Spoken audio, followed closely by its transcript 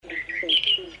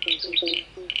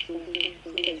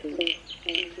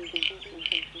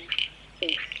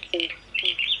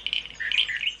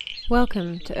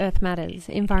Welcome to Earth Matters,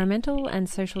 environmental and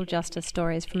social justice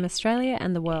stories from Australia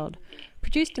and the world,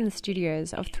 produced in the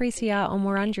studios of 3CR on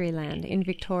Wurundjeri land in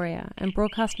Victoria and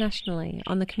broadcast nationally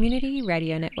on the Community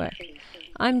Radio Network.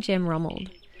 I'm Jem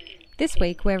Rommeld. This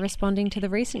week we're responding to the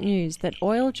recent news that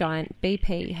oil giant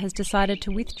BP has decided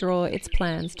to withdraw its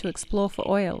plans to explore for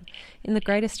oil in the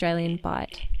Great Australian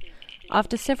Bight.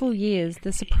 After several years,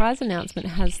 the surprise announcement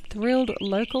has thrilled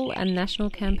local and national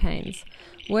campaigns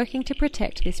working to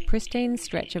protect this pristine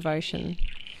stretch of ocean.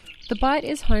 The Bight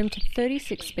is home to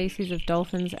 36 species of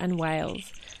dolphins and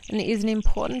whales and is an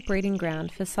important breeding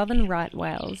ground for southern right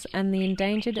whales and the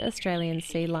endangered Australian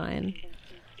sea lion.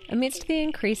 Amidst the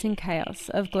increasing chaos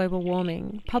of global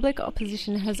warming, public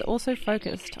opposition has also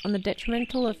focused on the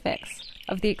detrimental effects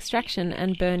of the extraction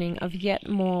and burning of yet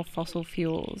more fossil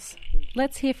fuels.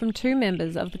 Let's hear from two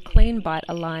members of the Clean Bight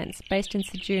Alliance based in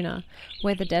Ceduna,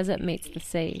 where the desert meets the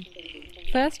sea.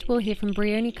 First, we'll hear from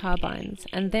Briony Carbines,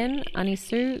 and then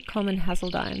Anisu Coleman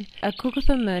Hazeldine, a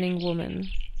Kookaburra Mirning woman.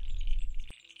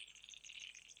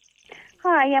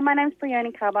 Hi, my name's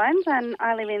Briony Carbines, and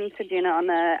I live in Ceduna on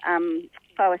the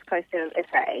far west coast of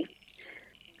SA.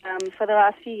 For the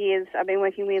last few years, I've been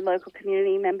working with local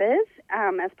community members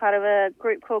as part of a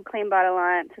group called Clean Bight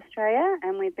Alliance Australia,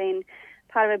 and we've been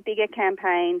part of a bigger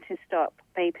campaign to stop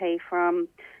BP from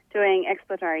doing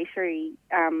exploratory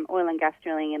oil and gas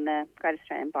drilling in the Great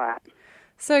Australian Bight.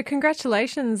 So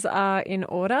congratulations are in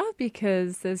order,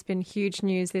 because there's been huge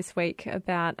news this week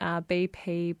about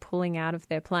BP pulling out of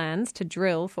their plans to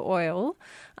drill for oil.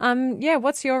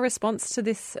 What's your response to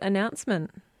this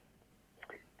announcement?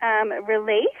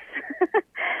 Relief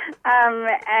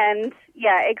and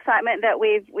excitement that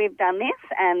we've done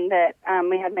this, and that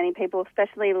we had many people,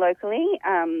 especially locally,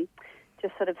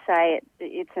 just sort of say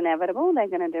it's inevitable. They're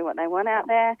going to do what they want out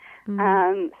there.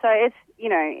 So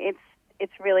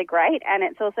it's really great, and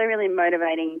it's also really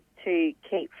motivating to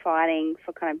keep fighting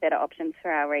for kind of better options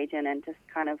for our region, and just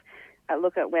kind of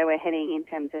look at where we're heading in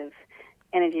terms of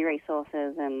energy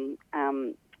resources and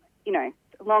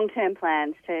long-term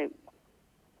plans to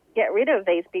get rid of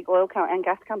these big oil and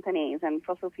gas companies and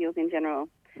fossil fuels in general.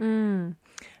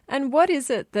 And what is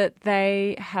it that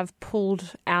they have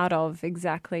pulled out of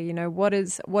exactly? You know, what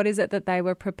is it that they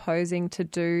were proposing to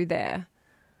do there?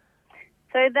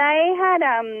 So they had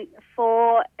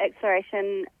 4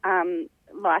 exploration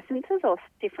licenses or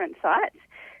different sites,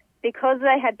 because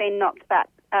they had been knocked back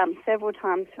several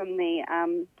times from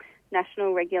the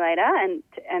national regulator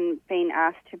and been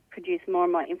asked to produce more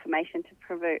and more information to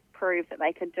prove that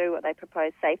they could do what they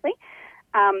proposed safely.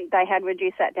 They had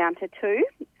reduced that down to 2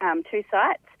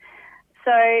 sites.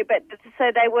 So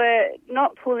they were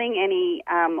not pulling any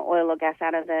oil or gas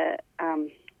out of the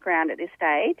ground at this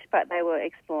stage, but they were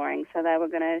exploring. So they were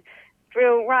going to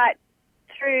drill right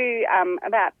through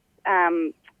about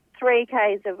 3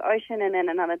 k's of ocean and then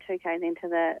another 2 k's into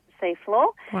the sea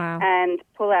floor. Wow. And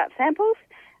pull out samples.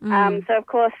 So, of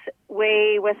course,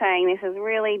 we were saying this is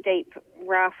really deep,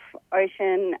 rough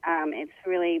ocean. It's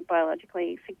really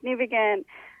biologically significant,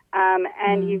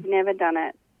 and you've never done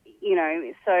it,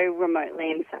 so remotely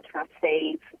in such rough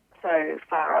seas, so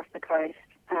far off the coast.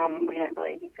 We don't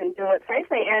believe you can do it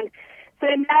safely. And so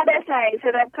now they're saying,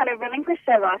 so they've kind of relinquished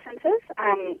their licenses,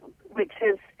 which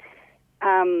has,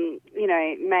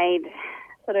 made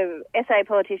sort of SA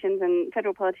politicians and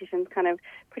federal politicians kind of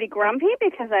pretty grumpy,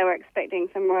 because they were expecting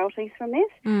some royalties from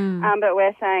this. But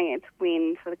we're saying it's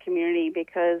win for the community,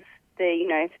 because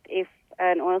if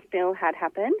an oil spill had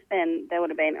happened, then there would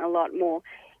have been a lot more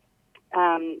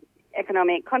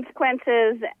economic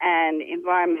consequences and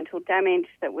environmental damage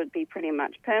that would be pretty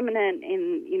much permanent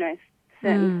in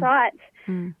certain sites.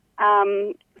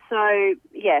 So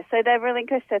they've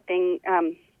relinquished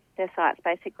their sites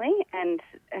basically, and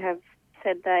have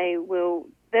said they will.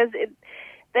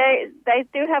 They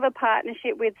do have a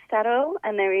partnership with Statoil,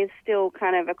 and there is still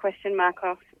kind of a question mark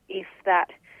of if that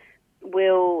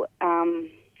will,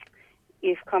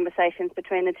 if conversations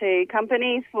between the 2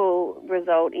 companies will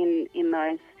result in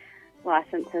those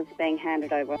licenses being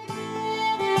handed over.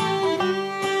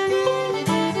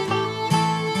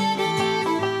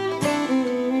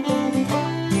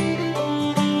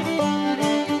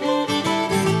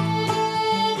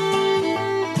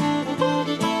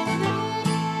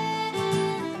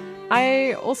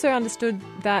 I also understood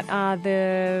that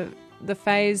the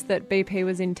phase that BP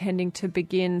was intending to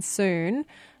begin soon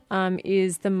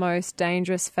is the most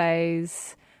dangerous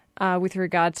phase with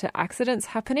regard to accidents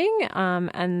happening,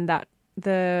 and that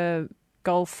the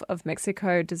Gulf of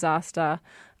Mexico disaster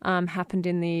happened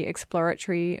in the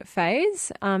exploratory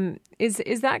phase.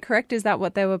 Is that correct? Is that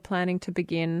what they were planning to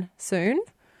begin soon?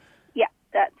 Yeah,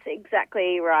 That's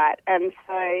exactly right. And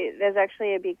so there's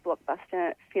actually a big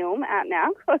blockbuster film out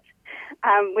now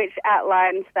which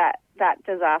outlines that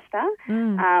disaster.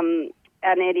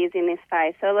 And it is in this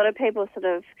phase. So a lot of people sort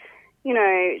of,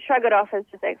 shrug it off as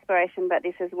just exploration, but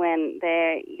this is when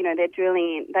they're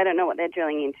drilling in. They don't know what they're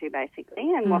drilling into, basically,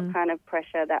 and what kind of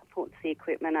pressure that puts the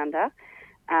equipment under.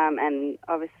 And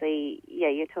obviously,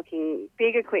 you're talking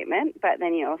big equipment, but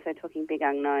then you're also talking big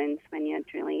unknowns when you're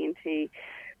drilling into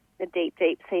the deep,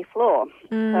 deep sea floor.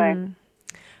 So.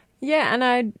 Yeah, and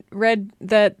I read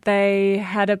that they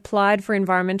had applied for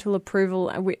environmental approval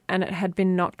and it had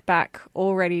been knocked back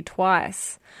already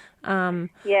twice.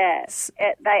 Yes,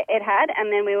 it had,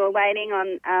 and then we were waiting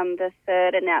on the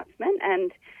third announcement,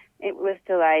 and it was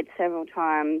delayed several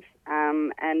times.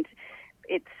 And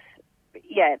it's,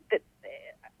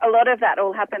 a lot of that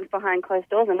all happens behind closed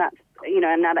doors, and that's,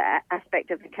 another aspect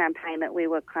of the campaign that we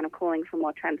were kind of calling for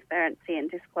more transparency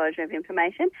and disclosure of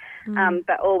information.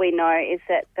 But all we know is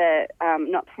that the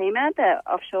NOPSEMA, the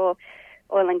Offshore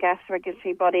Oil and Gas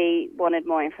Regulatory Body, wanted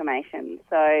more information.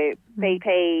 So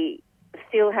BP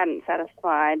still hadn't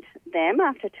satisfied them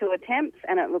after 2 attempts,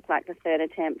 and it looked like the third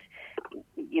attempt,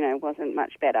 wasn't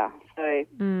much better. So.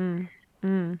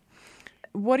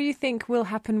 What do you think will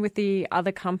happen with the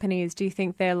other companies? Do you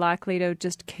think they're likely to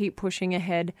just keep pushing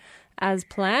ahead as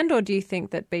planned, or do you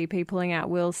think that BP pulling out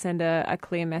will send a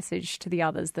clear message to the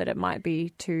others that it might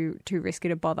be too risky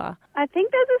to bother? I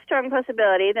think there's a strong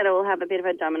possibility that it will have a bit of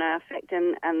a domino effect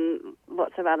and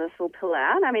lots of others will pull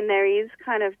out. I mean, there is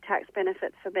kind of tax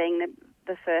benefits for being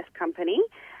the first company.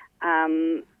 So,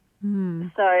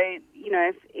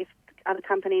 if other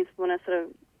companies want to sort of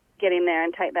get in there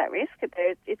and take that risk,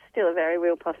 it's still a very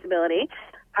real possibility.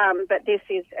 But this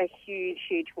is a huge,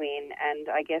 huge win, and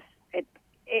I guess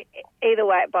either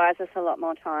way it buys us a lot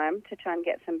more time to try and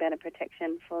get some better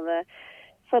protection for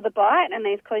the Bight and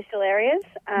these coastal areas.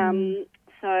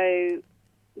 So,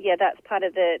 that's part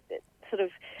of the sort of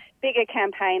bigger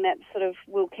campaign that sort of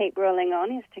will keep rolling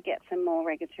on, is to get some more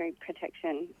regulatory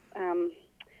protection.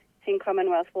 It's in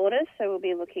Commonwealth waters, so we'll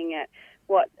be looking at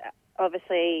what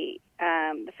obviously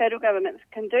the federal government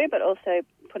can do, but also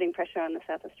putting pressure on the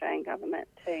South Australian government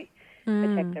to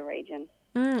protect the region.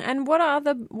 And what are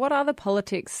the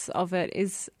politics of it?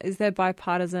 Is there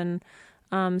bipartisan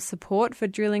support for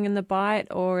drilling in the Bight,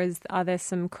 or are there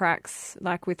some cracks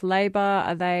like with Labor?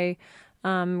 Are they,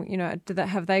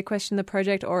 have they questioned the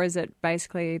project, or is it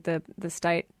basically the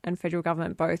state and federal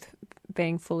government both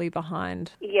being fully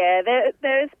behind? Yeah,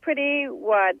 there's pretty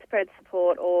widespread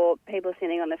support, or people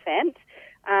sitting on the fence.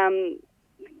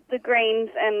 The Greens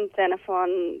and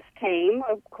Xenophon's team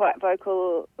were quite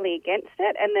vocally against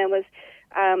it, and there was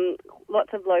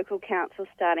lots of local councils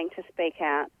starting to speak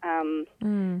out,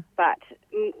 but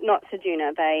not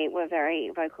Ceduna. They were very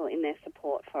vocal in their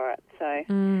support for it. So,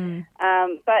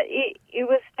 but it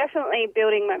was definitely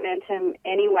building momentum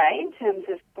anyway in terms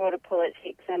of broader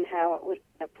politics and how it would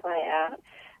play out.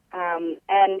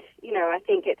 And, I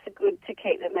think it's good to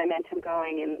keep the momentum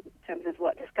going in terms of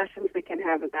what discussions we can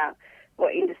have about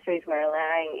what industries we're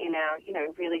allowing in our,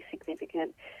 really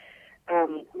significant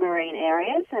marine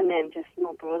areas, and then just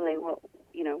more broadly, what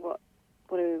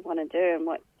do we want to do, and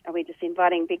what are we just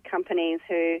inviting big companies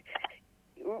who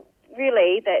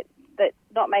really that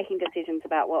not making decisions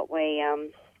about what we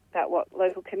about what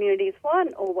local communities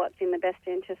want or what's in the best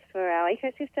interest for our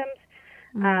ecosystems.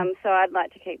 So I'd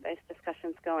like to keep those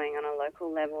discussions going on a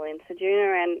local level in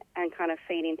Ceduna and kind of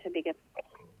feed into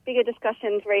bigger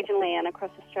discussions regionally and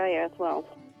across Australia as well.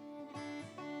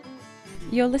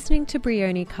 You're listening to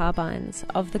Brioni Carbines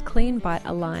of the Clean Bight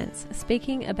Alliance,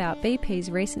 speaking about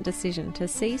BP's recent decision to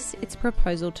cease its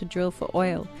proposal to drill for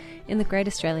oil in the Great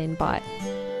Australian Bight.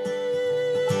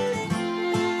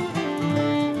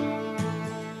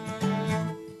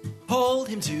 Hold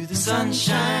him to the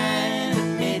sunshine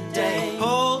at midday.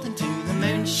 Hold him to the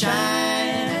moonshine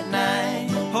at night.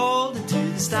 Hold him to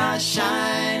the stars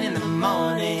shine in the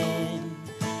morning.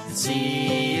 And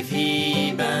see if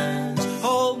he burns.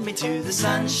 Hold me to the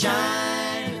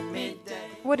sunshine at midday.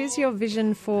 What is your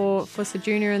vision for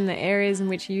Ceduna and the areas in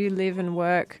which you live and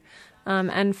work,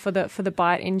 and for the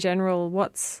Bight in general?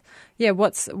 What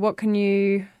can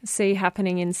you see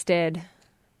happening instead?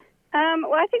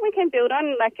 Well, I think we can build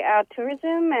on our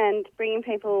tourism and bringing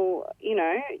people,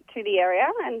 to the area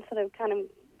and sort of kind of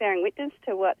bearing witness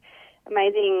to what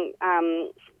amazing,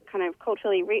 kind of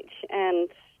culturally rich and,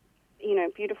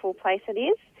 beautiful place it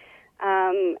is.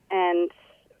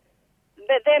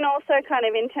 But then also kind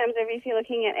of in terms of, if you're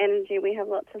looking at energy, we have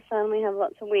lots of sun, we have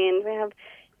lots of wind, we have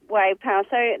wave power.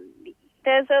 So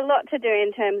there's a lot to do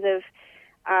in terms of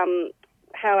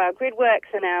how our grid works,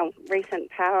 and our recent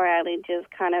power outage is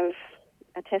kind of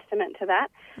a testament to that.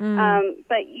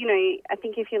 But, you know, I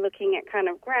think if you're looking at kind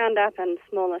of ground up and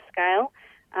smaller scale,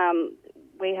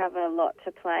 we have a lot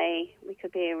to play. We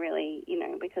could be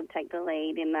we could take the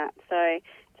lead in that. So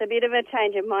it's a bit of a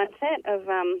change of mindset of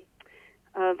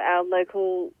our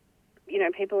local, you know,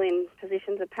 people in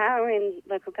positions of power in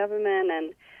local government,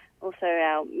 and also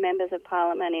our members of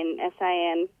parliament in SA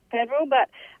and federal. But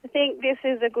I think this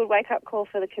is a good wake-up call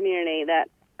for the community that,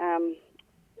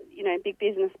 you know, big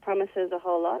business promises a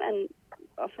whole lot and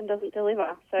often doesn't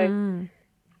deliver. So.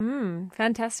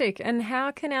 Fantastic. And how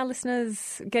can our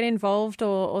listeners get involved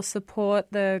or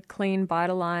support the Clean Bite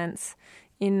Alliance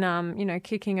in,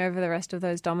 kicking over the rest of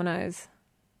those dominoes?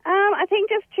 I think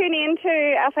just tune in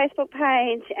to our Facebook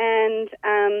page, and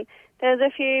there's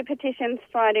a few petitions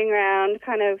floating around,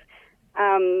 kind of,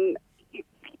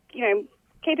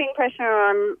 keeping pressure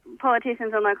on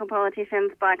politicians and local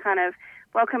politicians by kind of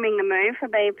welcoming the move for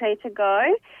BP to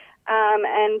go,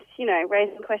 and, you know,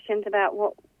 raising questions about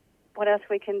what else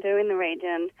we can do in the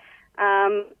region.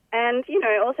 And, you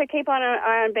know, also keep on an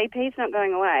eye on BP's not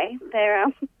going away. They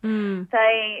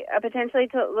are potentially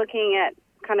looking at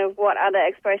kind of what other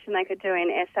exploration they could do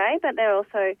in SA, but they're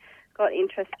also got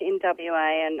interest in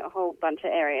WA and a whole bunch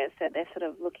of areas that they're sort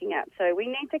of looking at. So we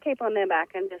need to keep on their back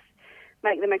and just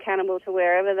make them accountable to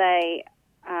wherever they,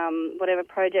 whatever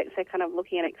projects they're kind of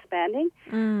looking at expanding.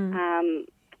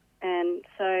 And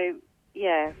so,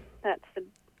 yeah, that's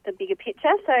the bigger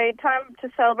picture. So time to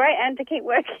celebrate and to keep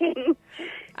working.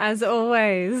 As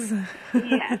always.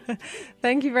 Yeah.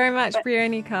 Thank you very much,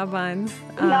 Briony Carbines.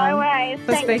 No worries.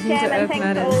 For thanks, speaking Jen, to and Earth thanks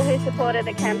Matters. to all who supported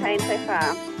the campaign so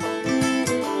far.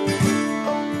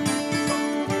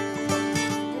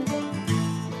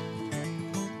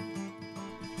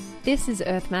 This is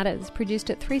Earth Matters, produced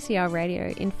at 3CR Radio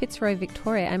in Fitzroy,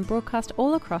 Victoria, and broadcast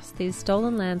all across these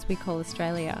stolen lands we call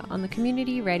Australia on the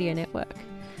Community Radio Network.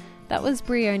 That was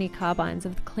Briony Carbines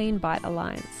of the Clean Bite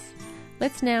Alliance.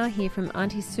 Let's now hear from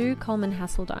Auntie Sue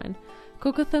Coleman-Hasseldine,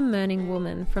 Cookatha Mirning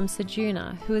woman from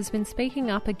Ceduna, who has been speaking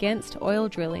up against oil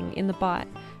drilling in the Bight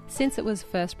since it was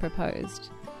first proposed.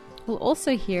 We'll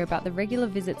also hear about the regular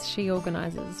visits she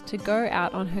organises to go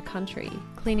out on her country,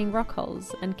 cleaning rock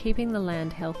holes and keeping the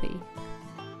land healthy.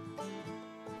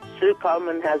 Sue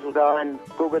Coleman-Hasseldine,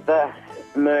 Cookatha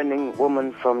Mirning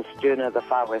woman from Ceduna, the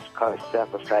far west coast,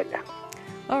 South Australia.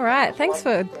 All right, thanks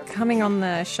for coming on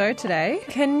the show today.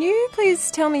 Can you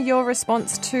please tell me your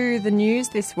response to the news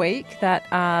this week that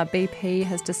BP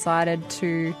has decided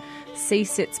to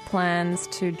cease its plans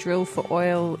to drill for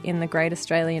oil in the Great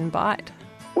Australian Bight?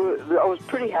 Well, I was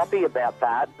pretty happy about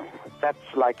that.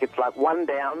 It's like one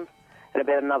down and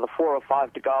about another 4 or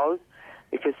 5 to go,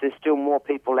 because there's still more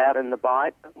people out in the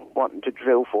Bight wanting to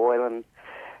drill for oil and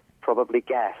probably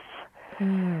gas.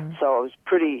 So I was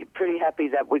pretty happy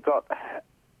that we got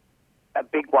a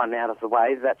big one out of the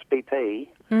way. That's BP.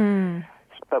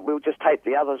 But we'll just take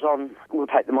the others on. We'll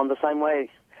take them on the same way.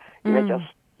 You know,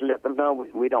 just let them know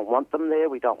we don't want them there.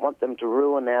 We don't want them to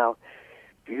ruin our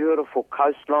beautiful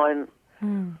coastline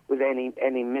with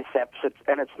any mishaps.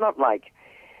 And it's not like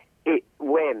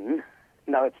when.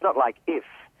 No, it's not like if.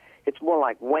 It's more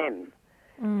like when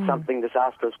something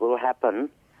disastrous will happen,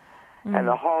 and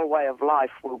the whole way of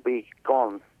life will be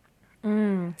gone.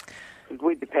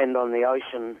 We depend on the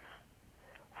ocean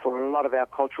for a lot of our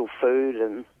cultural food,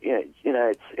 and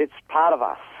it's part of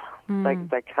us.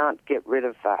 They can't get rid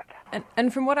of that.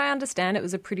 And from what I understand, it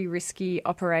was a pretty risky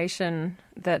operation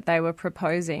that they were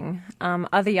proposing.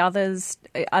 Are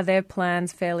their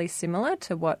plans fairly similar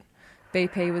to what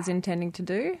BP was intending to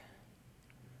do?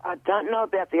 I don't know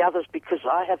about the others because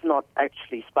I have not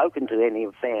actually spoken to any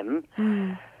of them.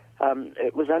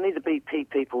 It was only the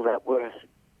BP people that were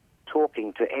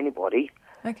talking to anybody.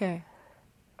 Okay.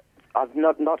 I've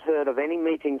not heard of any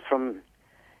meetings from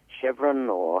Chevron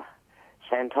or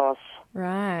Santos.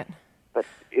 Right. But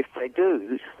if they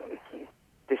do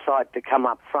decide to come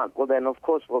up front, well then of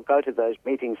course we'll go to those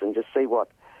meetings and just see what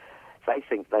they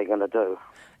think they're going to do.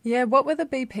 Yeah, what were the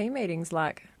BP meetings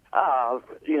like?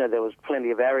 There was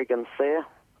plenty of arrogance there,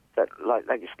 that like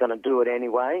they're just going to do it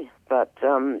anyway. But,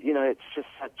 it's just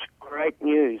such great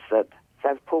news that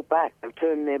they've pulled back. They've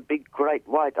turned their big, great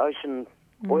white ocean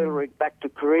oil rig back to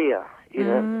Korea,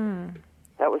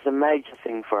 That was a major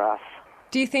thing for us.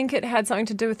 Do you think it had something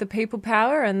to do with the people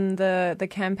power and the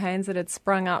campaigns that had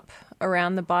sprung up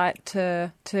around the Bight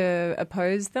to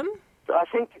oppose them? I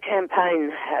think the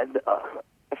campaign had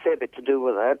a fair bit to do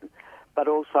with it, but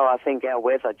also I think our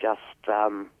weather just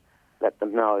let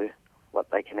them know what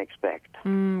they can expect.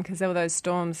 Because there were those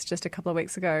storms just a couple of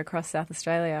weeks ago across South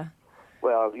Australia.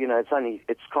 Well,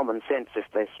 it's common sense. If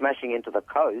they're smashing into the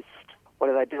coast, what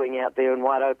are they doing out there in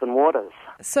wide open waters?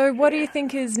 So what do you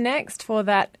think is next for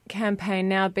that campaign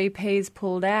now BP's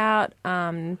pulled out?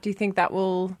 Do you think that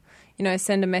will,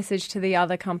 send a message to the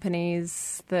other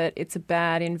companies that it's a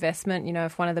bad investment?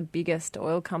 If one of the biggest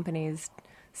oil companies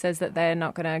says that they're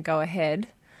not going to go ahead,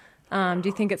 do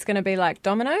you think it's going to be like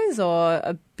dominoes or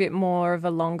a bit more of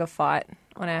a longer fight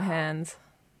on our hands?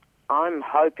 I'm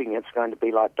hoping it's going to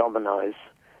be like dominoes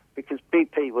because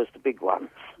BP was the big one.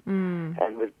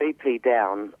 And with BP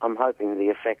down, I'm hoping the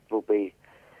effect will be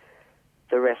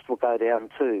the rest will go down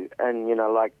too. And,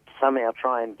 somehow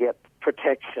try and get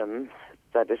protection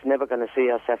that is never going to see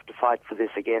us have to fight for this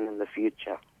again in the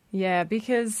future. Yeah,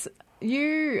 because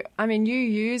you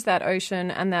use that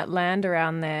ocean and that land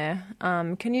around there.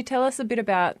 Can you tell us a bit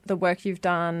about the work you've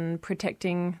done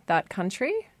protecting that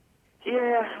country?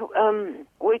 Yeah,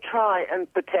 we try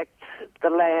and protect the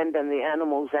land and the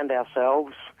animals and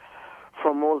ourselves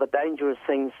from all the dangerous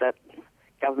things that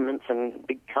governments and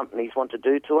big companies want to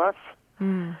do to us.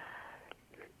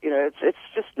 It's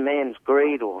just man's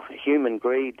greed or human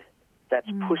greed that's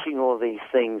pushing all these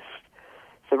things.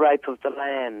 The rape of the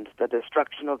land, the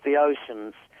destruction of the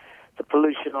oceans, the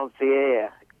pollution of the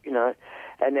air,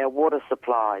 and our water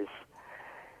supplies.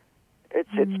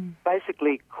 It's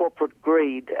basically corporate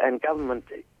greed and government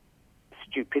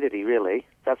stupidity, really,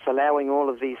 that's allowing all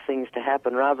of these things to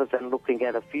happen rather than looking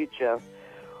at a future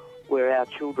where our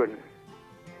children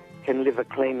can live a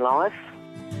clean life.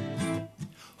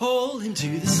 Hold him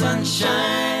to the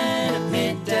sunshine at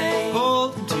midday.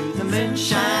 Hold him to the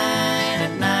moonshine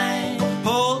at night.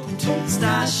 Hold him to the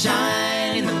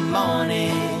starshine in the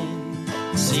morning.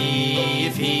 See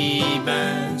if he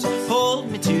burns. Hold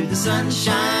me to the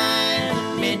sunshine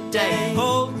at midday.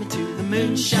 Hold me to the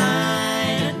moonshine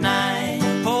at night.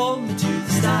 Hold me to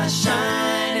the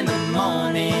starshine in the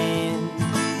morning.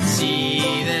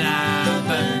 See that I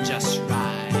burn just right.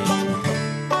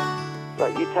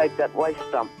 But you take that waste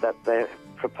dump that they're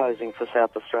proposing for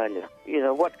South Australia.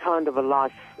 What kind of a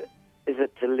life is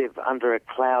it to live under a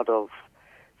cloud of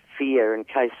fear in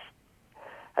case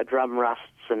a drum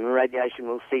rusts and radiation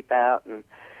will seep out? And,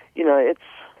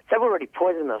 they've already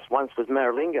poisoned us once with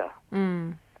Maralinga.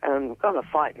 And we're going to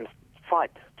fight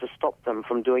to stop them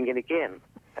from doing it again.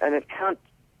 And it can't,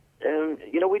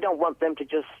 we don't want them to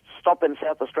just stop in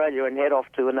South Australia and head off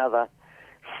to another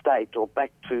state or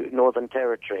back to Northern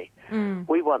Territory.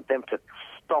 We want them to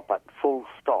stop it, full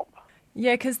stop.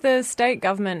 Yeah, because the state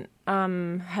government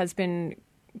has been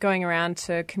going around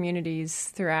to communities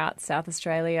throughout South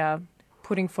Australia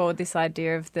putting forward this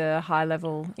idea of the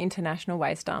high-level international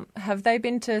waste dump. Have they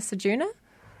been to Ceduna?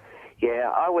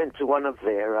 Yeah, I went to one of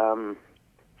their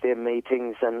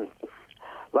meetings and,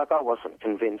 I wasn't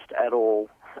convinced at all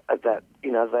that,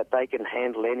 that they can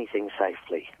handle anything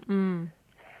safely.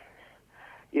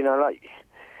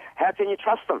 How can you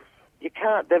trust them? You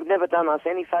can't. They've never done us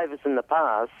any favours in the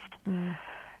past, and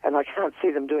I can't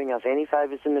see them doing us any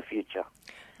favours in the future.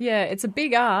 Yeah, it's a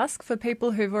big ask for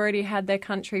people who've already had their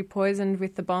country poisoned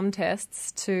with the bomb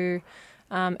tests to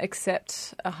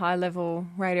accept a high-level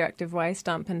radioactive waste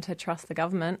dump and to trust the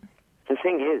government. The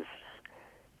thing is,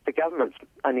 the government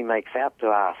only makes out to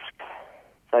ask.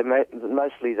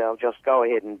 Mostly they'll just go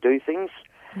ahead and do things.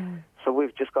 So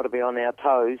we've just got to be on our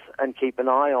toes and keep an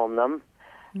eye on them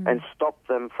and stop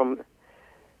them from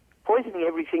poisoning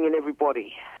everything and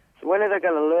everybody. So when are they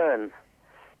going to learn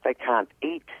they can't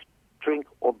eat, drink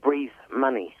or breathe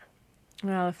money?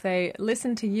 Well, if they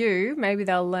listen to you, maybe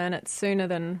they'll learn it sooner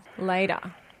than later.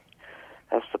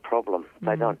 That's the problem.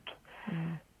 They don't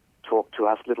talk to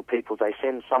us little people. They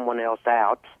send someone else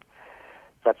out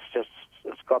that's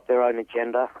got their own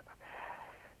agenda.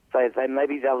 They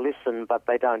maybe they'll listen, but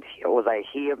they don't, or they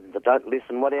hear, they don't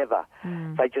listen, whatever.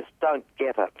 They just don't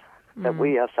get it. That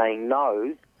we are saying,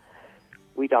 no,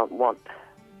 we don't want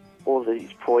all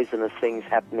these poisonous things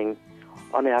happening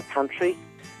on our country.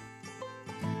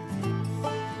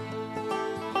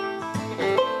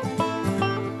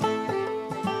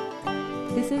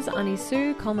 This is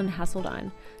Anisu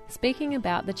Coleman-Haseldine speaking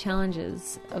about the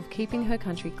challenges of keeping her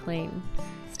country clean.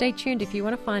 Stay tuned if you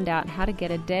want to find out how to get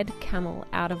a dead camel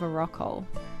out of a rock hole.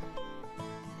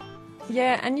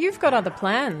 Yeah, and you've got other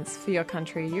plans for your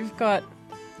country. You've got,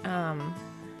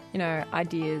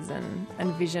 ideas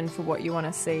and vision for what you want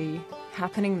to see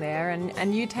happening there.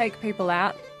 And you take people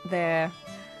out there,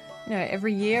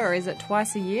 every year, or is it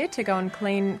twice a year, to go and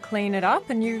clean it up?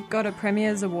 And you got a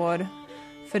Premier's Award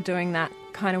for doing that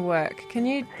kind of work. Can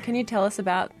you tell us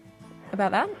about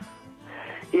that?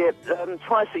 Yeah,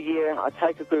 twice a year I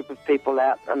take a group of people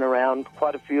out and around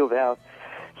quite a few of our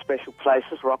special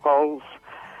places, rock holes,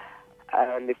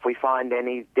 And if we find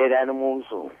any dead animals,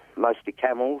 or mostly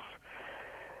camels,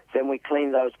 then we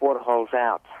clean those waterholes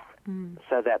out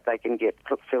so that they can get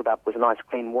filled up with nice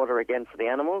clean water again for the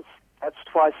animals. That's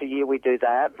twice a year we do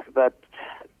that, but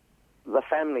the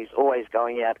family's always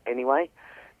going out anyway.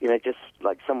 You know, just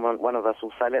like one of us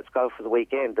will say, let's go for the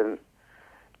weekend, and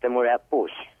then we're out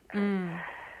bush.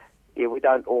 Yeah, we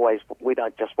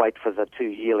don't just wait for the 2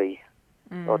 yearly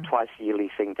or twice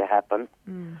yearly thing to happen.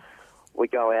 We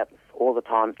go out all the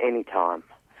time, any time.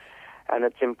 And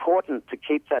it's important to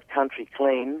keep that country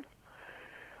clean,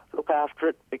 look after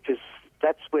it, because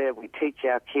that's where we teach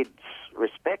our kids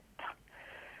respect,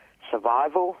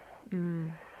 survival.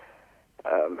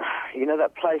 You know,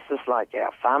 that places like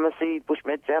our pharmacy,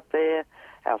 Bushmed's out there,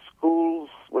 our schools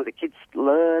where the kids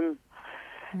learn,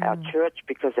 our church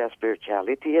because our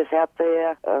spirituality is out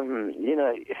there, you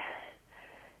know,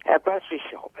 our grocery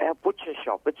shop, our butcher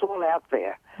shop, it's all out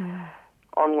there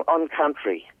on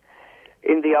country,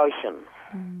 in the ocean.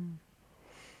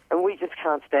 And we just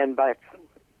can't stand back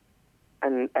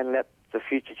and let the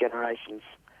future generations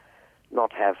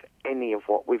not have any of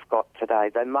what we've got today.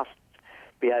 They must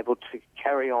be able to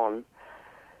carry on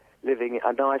living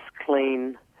a nice,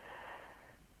 clean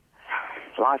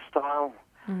lifestyle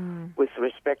with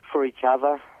respect for each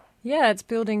other. Yeah, it's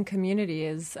building community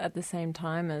at the same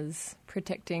time as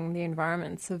protecting the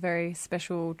environment. It's a very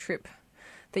special trip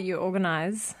that you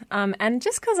organise. And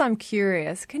just because I'm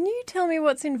curious, can you tell me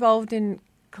what's involved in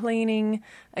cleaning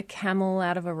a camel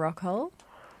out of a rock hole?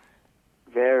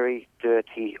 Very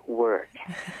dirty work.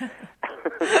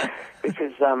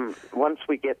 Because once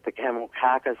we get the camel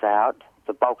carcass out,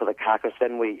 the bulk of the carcass,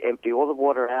 then we empty all the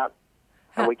water out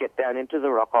and we get down into the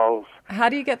rock holes. How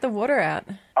do you get the water out?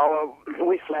 Oh,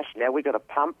 we flash now. We've got a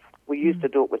pump. We used to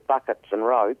do it with buckets and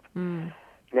rope.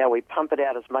 Now we pump it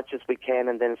out as much as we can,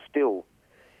 and then still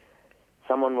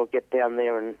someone will get down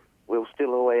there and we'll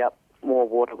still away up more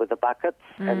water with the buckets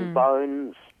and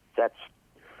bones. That's,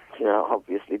 you know,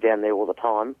 obviously down there all the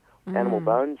time. Animal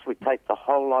bones. We take the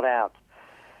whole lot out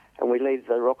and we leave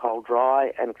the rock hole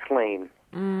dry and clean.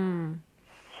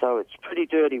 So it's pretty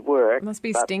dirty work. It must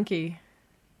be stinky.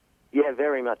 Yeah,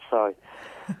 very much so.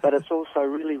 But it's also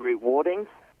really rewarding.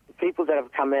 The people that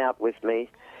have come out with me,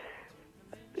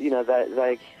 you know,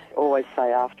 they always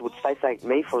say afterwards, they thank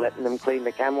me for letting them clean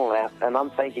the camel out, and I'm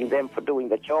thanking them for doing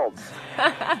the job.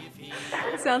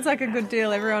 Sounds like a good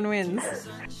deal. Everyone wins.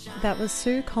 That was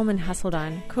Sue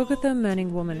Coleman-Haseldine, Kookathur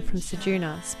Mirning woman from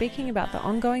Ceduna, speaking about the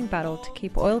ongoing battle to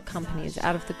keep oil companies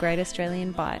out of the Great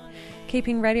Australian Bight,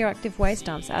 keeping radioactive waste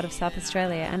dumps out of South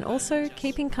Australia, and also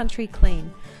keeping country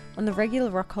clean on the regular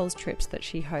rockholes trips that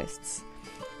she hosts.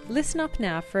 Listen up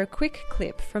now for a quick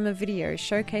clip from a video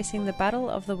showcasing the battle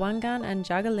of the Wangan and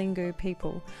Jagalingou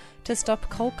people to stop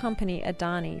coal company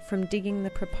Adani from digging the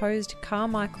proposed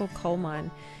Carmichael coal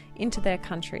mine into their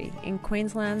country in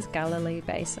Queensland's Galilee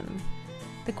Basin.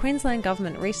 The Queensland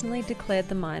government recently declared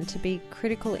the mine to be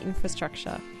critical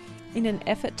infrastructure in an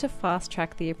effort to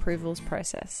fast-track the approvals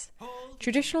process.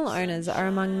 Traditional owners are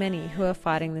among many who are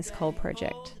fighting this coal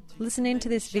project. Listen into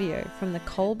this video from the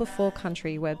Coal Before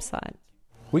Country website.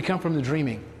 We come from the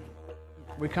dreaming.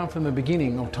 We come from the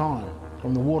beginning of time,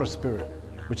 from the water spirit,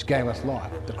 which gave us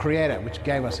life, the creator, which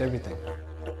gave us everything.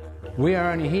 We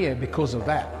are only here because of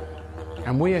that.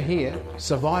 And we are here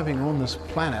surviving on this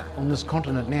planet, on this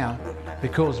continent now,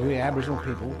 because we are Aboriginal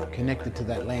people connected to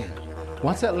that land.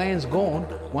 Once that land's gone,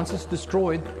 once it's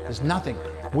destroyed, there's nothing.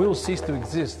 We'll cease to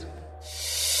exist.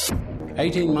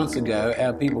 18 months ago,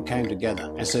 our people came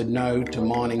together and said no to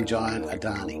mining giant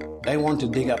Adani. They want to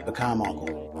dig up the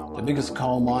Carmichael, the biggest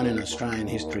coal mine in Australian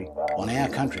history, on our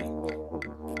country.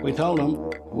 We told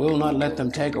them we'll not let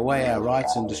them take away our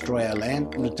rights and destroy our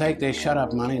land, and to take their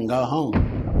shut-up money and go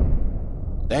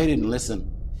home. They didn't listen.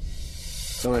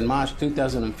 So in March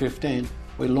 2015,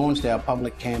 we launched our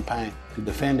public campaign to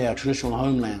defend our traditional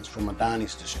homelands from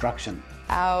Adani's destruction.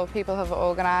 Our people have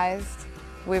organised.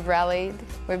 We've rallied,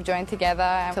 we've joined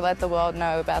together to let the world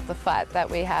know about the fight that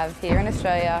we have here in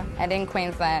Australia and in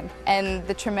Queensland, and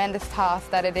the tremendous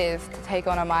task that it is to take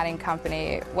on a mining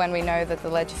company when we know that the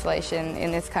legislation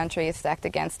in this country is stacked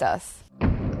against us.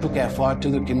 We took our fight to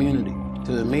the community,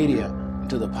 to the media, and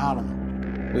to the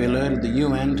parliament. We alerted the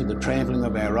UN to the trampling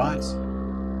of our rights.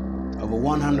 Over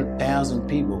 100,000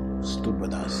 people stood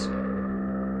with us.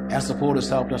 Our supporters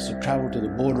helped us to travel to the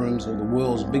boardrooms of the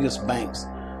world's biggest banks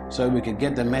so we could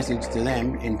get the message to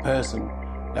them in person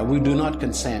that we do not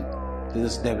consent to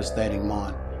this devastating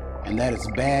mine and that it's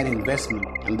bad investment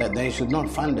and that they should not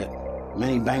fund it.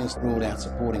 Many banks ruled out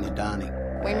supporting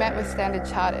Adani. We met with Standard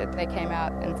Chartered. They came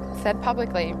out and said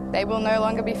publicly they will no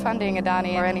longer be funding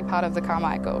Adani or any part of the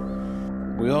Carmichael.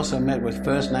 We also met with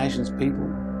First Nations people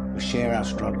who share our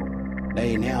struggle.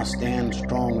 They now stand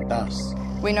strong with us.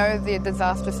 We know the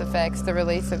disastrous effects the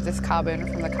release of this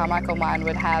carbon from the Carmichael mine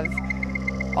would have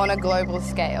on a global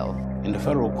scale. In the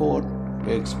federal court,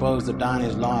 we exposed the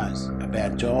Adani's lies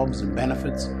about jobs and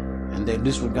benefits and their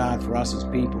disregard for us as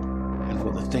people and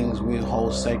for the things we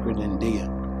hold sacred and dear.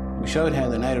 We showed how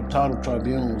the Native Title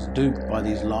Tribunal was duped by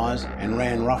these lies and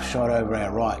ran roughshod over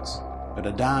our rights. But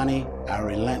Adani are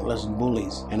relentless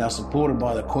bullies and are supported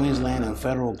by the Queensland and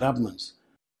federal governments.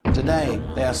 Today,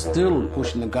 they are still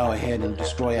pushing to go ahead and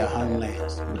destroy our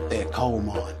homelands with their coal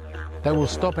mine. They will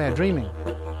stop our dreaming.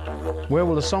 Where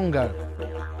will the song go?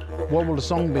 What will the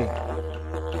song be?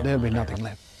 There'll be nothing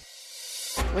left.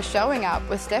 We're showing up,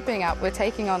 we're stepping up, we're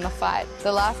taking on the fight.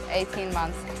 The last 18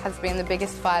 months has been the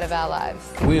biggest fight of our lives.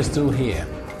 We are still here,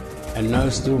 and no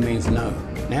still means no.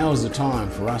 Now is the time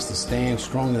for us to stand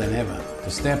stronger than ever,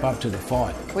 to step up to the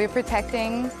fight. We're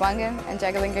protecting Wangan and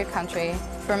Jagalingou country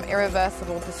from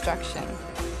irreversible destruction,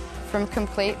 from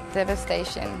complete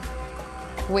devastation.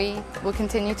 We will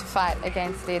continue to fight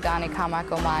against the Adani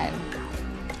Carmichael mine.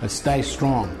 Let's stay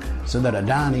strong so that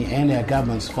Adani and our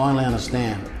governments finally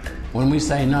understand when we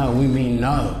say no, we mean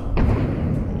no.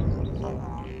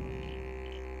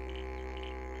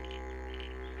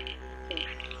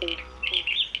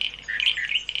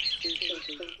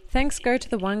 Thanks go to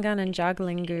the Wangan and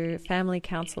Jagalingou Family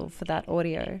Council for that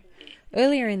audio.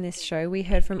 Earlier in this show, we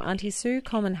heard from Auntie Sue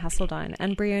Coleman-Haseldine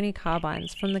and Brioni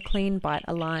Carbines from the Clean Bight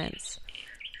Alliance.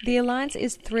 The Alliance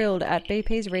is thrilled at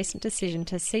BP's recent decision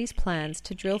to cease plans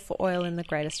to drill for oil in the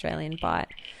Great Australian Bight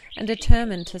and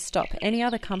determined to stop any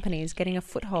other companies getting a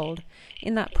foothold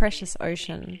in that precious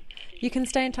ocean. You can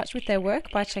stay in touch with their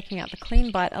work by checking out the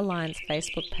Clean Bight Alliance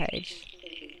Facebook page.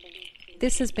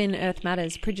 This has been Earth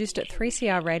Matters, produced at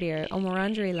 3CR Radio on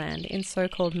Wurundjeri land in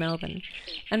so-called Melbourne,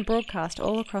 and broadcast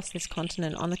all across this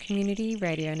continent on the Community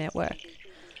Radio Network.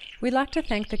 We'd like to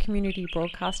thank the Community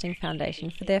Broadcasting Foundation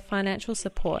for their financial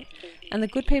support, and the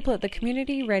good people at the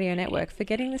Community Radio Network for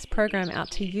getting this program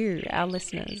out to you, our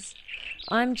listeners.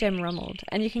 I'm Jem Rummold,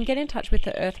 and you can get in touch with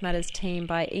the Earth Matters team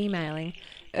by emailing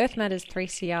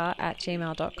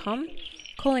earthmatters3cr@gmail.com,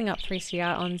 calling up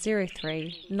 3CR on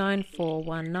 03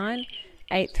 9419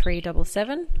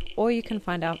 8377, or you can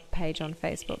find our page on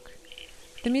Facebook.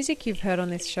 The music you've heard on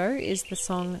this show is the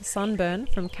song Sunburn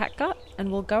from Catgut,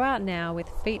 and we'll go out now with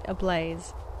Feet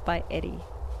Ablaze by Eddie.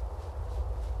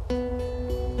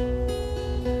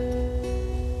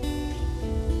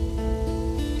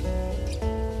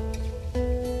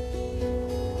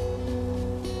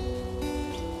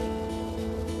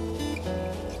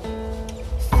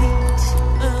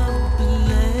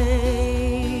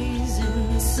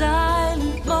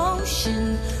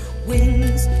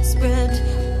 Wings spread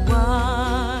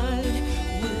wide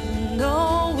with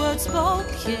no words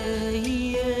spoken.